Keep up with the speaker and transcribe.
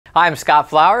I'm Scott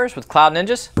Flowers with Cloud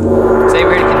Ninjas. Today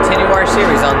we're going to continue our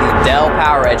series on the Dell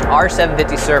PowerEdge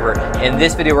R750 server. In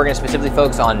this video we're going to specifically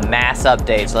focus on mass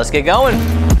updates. Let's get going.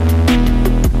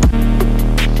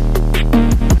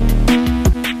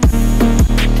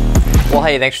 Well,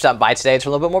 hey, thanks for stopping by today. It's a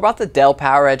little bit more about the Dell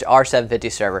PowerEdge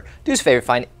R750 server. Do us a favor,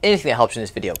 find anything that helps you in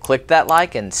this video. Click that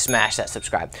like and smash that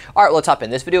subscribe. All right, let's hop in.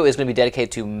 This video is going to be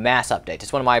dedicated to mass updates.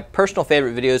 It's one of my personal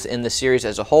favorite videos in the series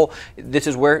as a whole. This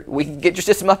is where we can get your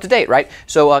system up to date, right?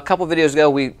 So a couple videos ago,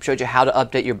 we showed you how to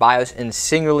update your BIOS and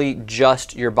singularly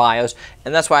just your BIOS.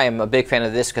 And that's why I'm a big fan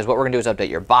of this, because what we're going to do is update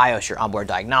your BIOS, your onboard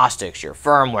diagnostics, your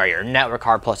firmware, your network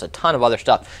card, plus a ton of other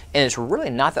stuff. And it's really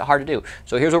not that hard to do.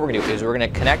 So here's what we're going to do is we're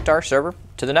going to connect our server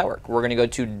to the network. We're going to go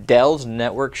to Dell's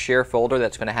network share folder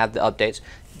that's going to have the updates.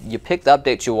 You pick the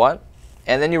updates you want,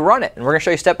 and then you run it. And we're going to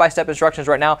show you step-by-step instructions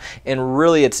right now. And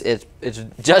really, it's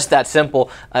just that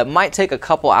simple. It might take a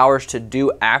couple hours to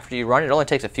do after you run it. It only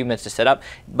takes a few minutes to set up.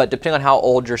 But depending on how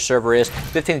old your server is,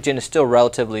 15th gen is still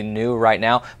relatively new right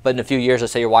now. But in a few years,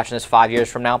 let's say you're watching this 5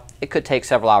 years from now, it could take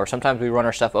several hours. Sometimes we run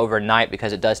our stuff overnight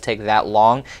because it does take that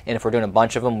long. And if we're doing a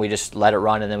bunch of them, we just let it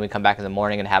run and then we come back in the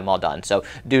morning and have them all done. So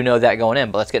do know that going in.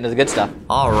 But let's get into the good stuff.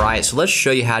 All right, so let's show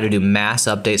you how to do mass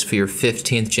updates for your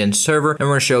 15th gen server. And we're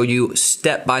going to show you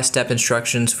step-by-step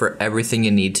instructions for everything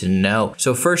you need to know.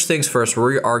 So first things first,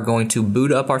 we are going to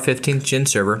boot up our 15th gen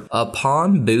server.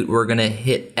 Upon boot, we're going to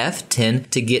hit F10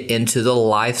 to get into the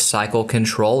Lifecycle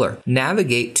controller.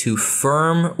 Navigate to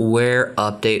Firmware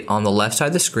Update on the left side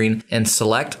of the screen and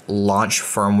select Launch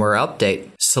Firmware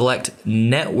Update. Select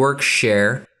Network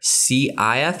Share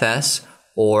CIFS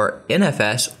or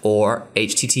NFS or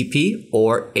HTTP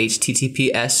or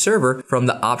HTTPS server from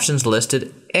the options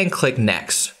listed and click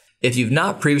Next. If you've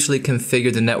not previously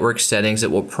configured the network settings, it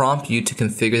will prompt you to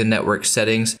configure the network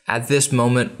settings. At this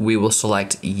moment, we will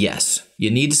select Yes.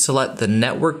 You need to select the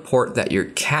network port that your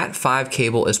Cat5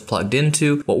 cable is plugged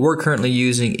into. What we're currently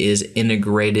using is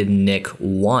integrated NIC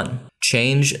 1.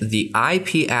 Change the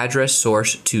IP address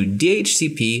source to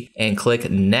DHCP and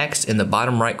click Next in the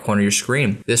bottom right corner of your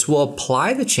screen. This will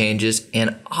apply the changes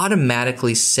and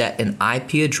automatically set an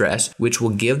IP address which will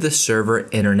give the server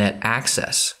internet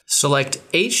access. Select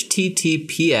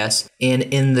HTTPS, and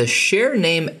in the share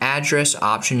name address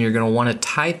option, you're going to want to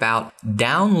type out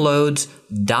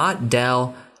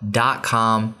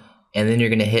downloads.dell.com and then you're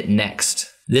going to hit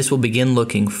Next. This will begin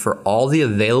looking for all the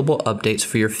available updates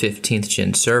for your 15th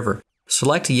gen server.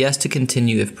 Select Yes to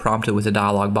continue if prompted with a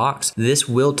dialog box. This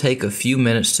will take a few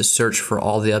minutes to search for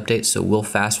all the updates, so we'll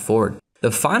fast forward.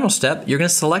 The final step, you're going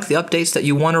to select the updates that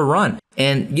you want to run.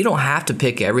 And you don't have to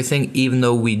pick everything, even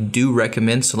though we do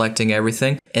recommend selecting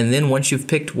everything. And then once you've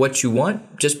picked what you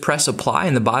want, just press Apply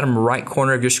in the bottom right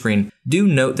corner of your screen. Do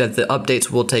note that the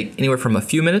updates will take anywhere from a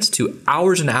few minutes to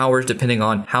hours and hours, depending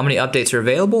on how many updates are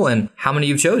available and how many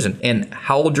you've chosen and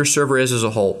how old your server is as a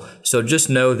whole. So just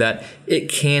know that it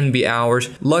can be hours.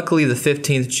 Luckily, the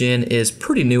 15th gen is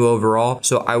pretty new overall,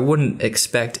 so I wouldn't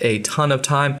expect a ton of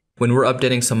time. When we're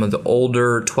updating some of the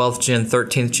older 12th gen,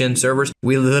 13th gen servers,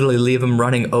 we literally leave them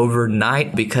running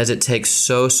overnight because it takes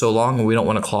so long and we don't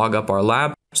want to clog up our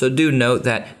lab. So do note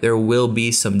that there will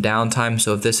be some downtime.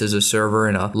 So if this is a server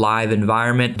in a live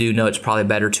environment, do know it's probably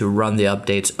better to run the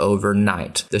updates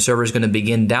overnight. The server is going to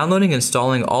begin downloading,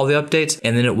 installing all the updates,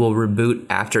 and then it will reboot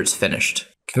after it's finished.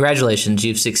 Congratulations,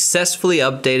 you've successfully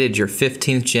updated your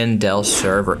 15th gen Dell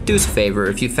server. Do us a favor,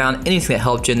 if you found anything that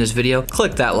helped you in this video,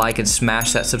 click that like and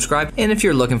smash that subscribe. And if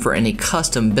you're looking for any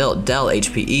custom built Dell,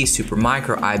 HPE,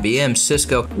 Supermicro, IBM,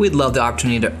 Cisco, we'd love the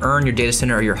opportunity to earn your data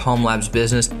center or your home labs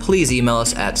business. Please email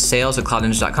us at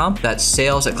sales@cloudninjas.com. That's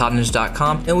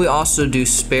sales@cloudninjas.com. And we also do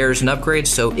spares and upgrades.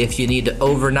 So if you need to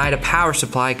overnight a power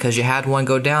supply because you had one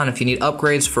go down, if you need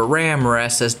upgrades for RAM or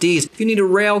SSDs, if you need a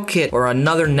rail kit or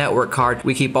another network card,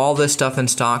 we keep all this stuff in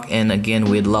stock, and again,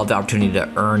 we'd love the opportunity to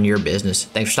earn your business.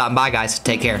 Thanks for stopping by, guys.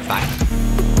 Take care. Bye.